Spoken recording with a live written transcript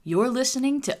You're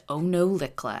listening to Oh No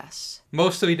Lit Class.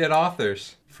 Mostly dead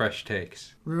authors, fresh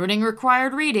takes. Ruining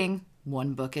required reading,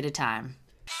 one book at a time.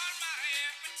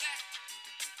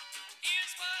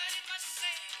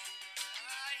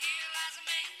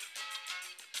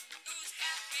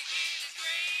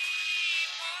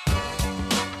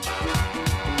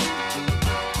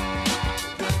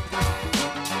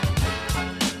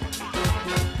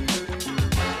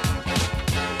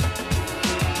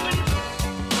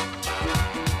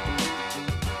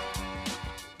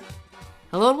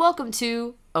 Hello and welcome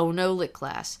to Oh No Lit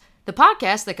Class, the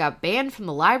podcast that got banned from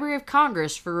the Library of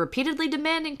Congress for repeatedly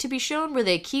demanding to be shown where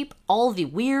they keep all the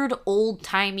weird,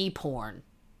 old-timey porn.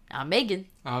 I'm Megan.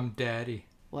 I'm Daddy.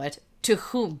 What? To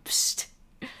whomst?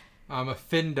 I'm a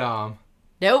findom.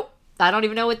 Nope. I don't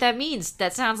even know what that means.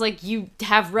 That sounds like you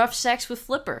have rough sex with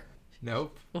Flipper.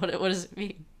 Nope. What does it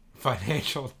mean?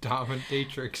 Financial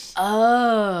dominatrix.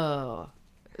 Oh.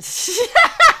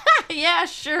 Yeah,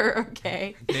 sure,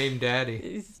 okay. Name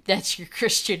Daddy. That's your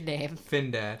Christian name.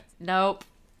 Findad. Nope.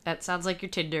 That sounds like your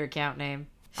Tinder account name.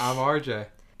 I'm RJ.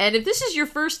 And if this is your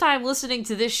first time listening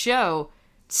to this show,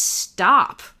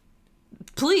 stop.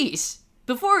 Please.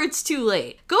 Before it's too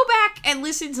late. Go back and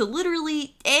listen to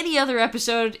literally any other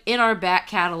episode in our back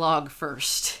catalog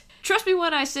first. Trust me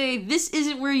when I say this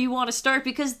isn't where you want to start,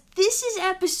 because this is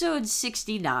episode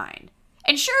 69.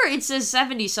 And sure, it says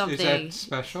 70-something. Is that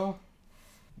special?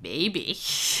 Maybe.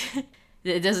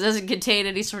 It doesn't contain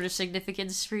any sort of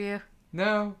significance for you?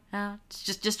 No. No, it's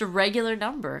just a regular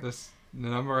number. The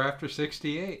number after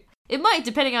 68. It might,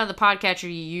 depending on the podcatcher you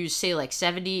use, say like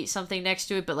 70-something next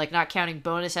to it, but like not counting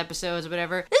bonus episodes or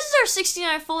whatever. This is our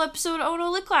 69th full episode of Oh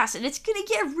No Lit Class, and it's gonna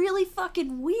get really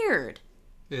fucking weird.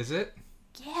 Is it?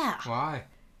 Yeah. Why?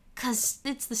 'Cause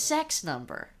it's the sex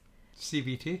number.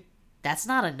 CBT? That's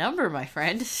not a number, my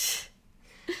friend.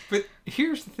 But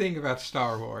here's the thing about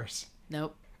Star Wars.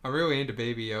 Nope. I'm really into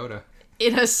Baby Yoda.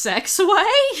 In a sex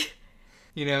way?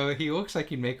 You know, he looks like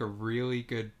he'd make a really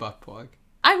good butt plug.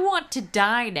 I want to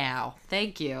die now.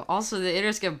 Thank you. Also, the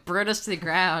internet's gonna burn us to the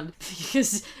ground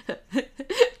because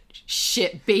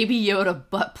shit, Baby Yoda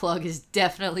butt plug is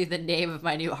definitely the name of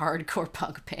my new hardcore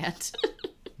punk band.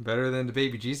 Better than the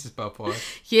Baby Jesus butt plug.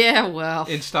 Yeah, well,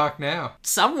 In stock now.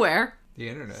 somewhere. The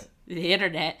internet. The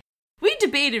internet. We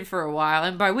debated for a while,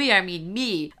 and by we I mean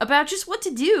me, about just what to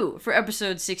do for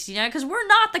episode 69, because we're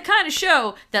not the kind of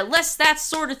show that lets that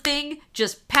sort of thing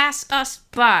just pass us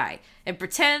by and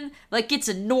pretend like it's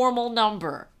a normal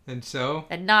number And so,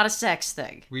 and not a sex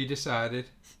thing. we decided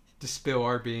to spill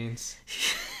our beans.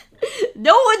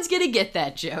 No one's gonna get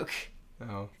that joke.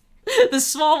 Oh. The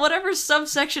small whatever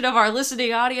subsection of our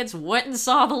listening audience went and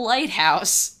saw The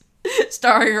Lighthouse.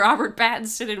 Starring Robert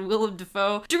Pattinson and Willem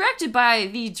Dafoe. Directed by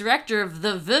the director of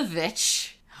The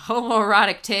Vivitch.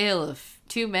 Homoerotic tale of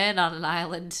two men on an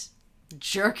island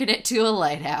jerking it to a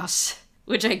lighthouse.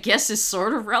 Which I guess is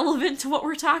sort of relevant to what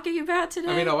we're talking about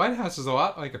today. I mean, a lighthouse is a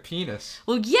lot like a penis.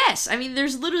 Well, yes. I mean,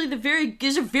 there's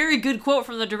a very good quote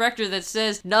from the director that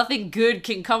says, "Nothing good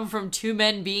can come from two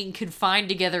men being confined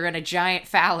together in a giant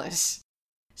phallus."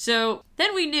 So,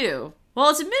 then we knew, while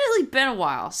it's admittedly been a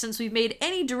while since we've made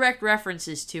any direct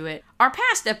references to it, our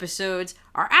past episodes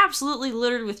are absolutely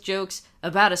littered with jokes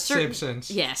about a certain... Simpsons.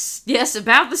 Yes,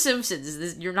 about the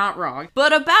Simpsons. You're not wrong.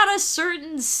 But about a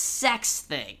certain sex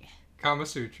thing. Kama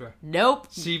Sutra.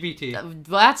 Nope. CBT.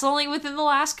 That's only within the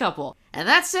last couple. And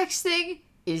that sex thing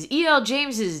is E.L.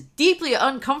 James's deeply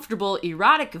uncomfortable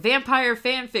erotic vampire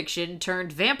fanfiction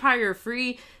turned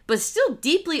vampire-free, but still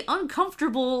deeply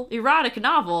uncomfortable erotic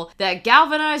novel that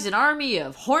galvanized an army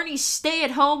of horny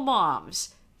stay-at-home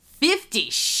moms. 50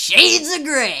 Shades of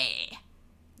Grey.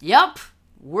 Yup,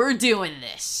 we're doing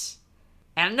this.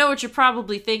 And I know what you're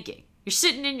probably thinking. You're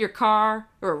sitting in your car,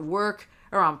 or at work,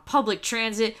 or on public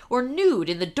transit, or nude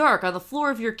in the dark on the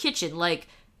floor of your kitchen like,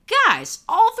 guys,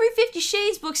 all 3 50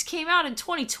 Shades books came out in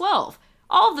 2012.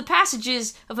 All of the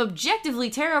passages of objectively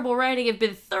terrible writing have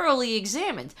been thoroughly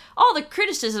examined. All the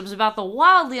criticisms about the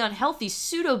wildly unhealthy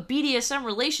pseudo-BDSM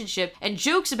relationship and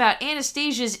jokes about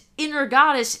Anastasia's inner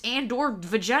goddess and or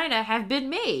vagina have been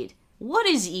made. What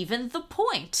is even the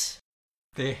point?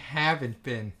 They haven't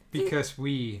been, because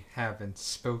we haven't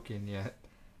spoken yet.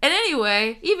 And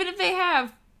anyway, even if they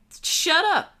have, shut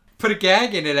up. Put a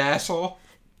gag in it, asshole.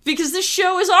 Because this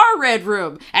show is our Red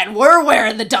Room, and we're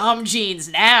wearing the Dom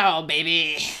jeans now,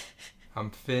 baby.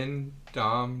 I'm Finn,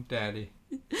 Dom, Daddy.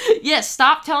 Yes,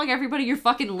 stop telling everybody your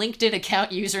fucking LinkedIn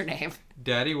account username.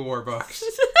 Daddy Warbucks.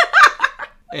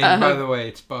 And by the way,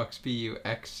 it's Bucks,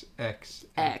 B-U-X-X.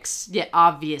 X. Yeah,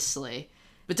 obviously.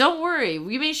 But don't worry,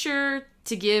 we made sure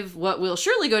to give what will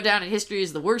surely go down in history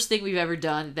as the worst thing we've ever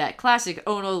done, that classic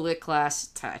Ono Lit class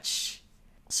touch.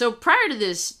 So prior to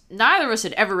this, neither of us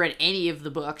had ever read any of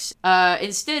the books,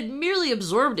 instead merely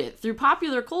absorbed it through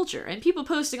popular culture and people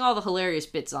posting all the hilarious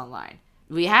bits online.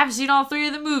 We have seen all 3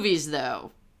 of the movies,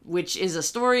 though, which is a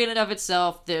story in and of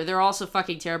itself. They're also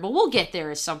fucking terrible. We'll get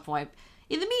there at some point.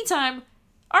 In the meantime,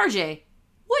 RJ,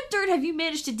 what dirt have you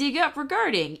managed to dig up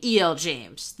regarding E.L.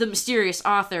 James, the mysterious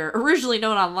author originally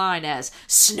known online as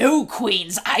Snow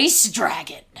Queen's Ice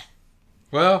Dragon?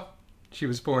 Well, she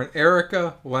was born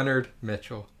Erica Leonard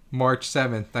Mitchell, March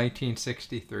 7th,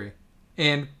 1963.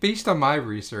 And based on my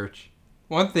research,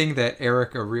 one thing that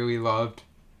Erica really loved,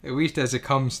 at least as it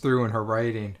comes through in her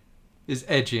writing, is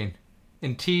edging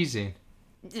and teasing.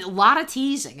 A lot of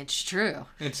teasing, it's true.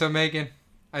 And so, Megan,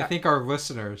 I think our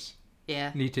listeners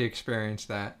Yeah. need to experience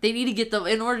that. They need to get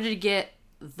in order to get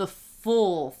the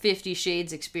full 50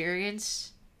 Shades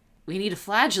experience, we need to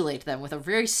flagellate them with a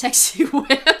very sexy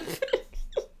whip.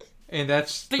 And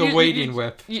that's the waiting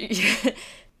whip.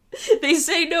 They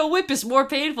say no whip is more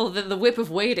painful than the whip of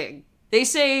waiting. They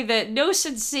say that no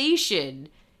sensation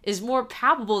is more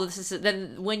palpable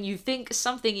than when you think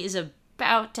something is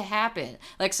about to happen.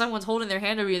 Like someone's holding their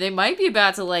hand over you. They might be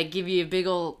about to like give you a big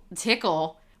ol'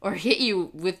 tickle or hit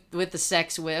you with the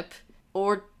sex whip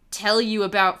or tell you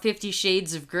about 50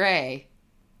 Shades of Grey.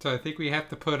 So I think we have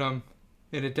to put them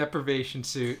in a deprivation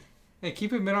suit and keep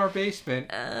them in our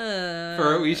basement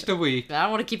for at least a week. I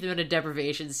don't want to keep them in a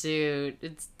deprivation suit.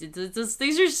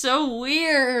 These are so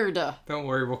weird. Don't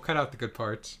worry, we'll cut out the good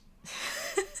parts.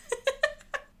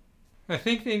 I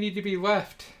think they need to be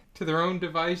left to their own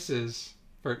devices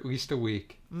for at least a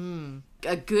week.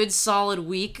 A good solid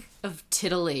week of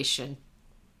titillation.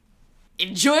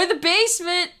 Enjoy the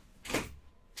basement!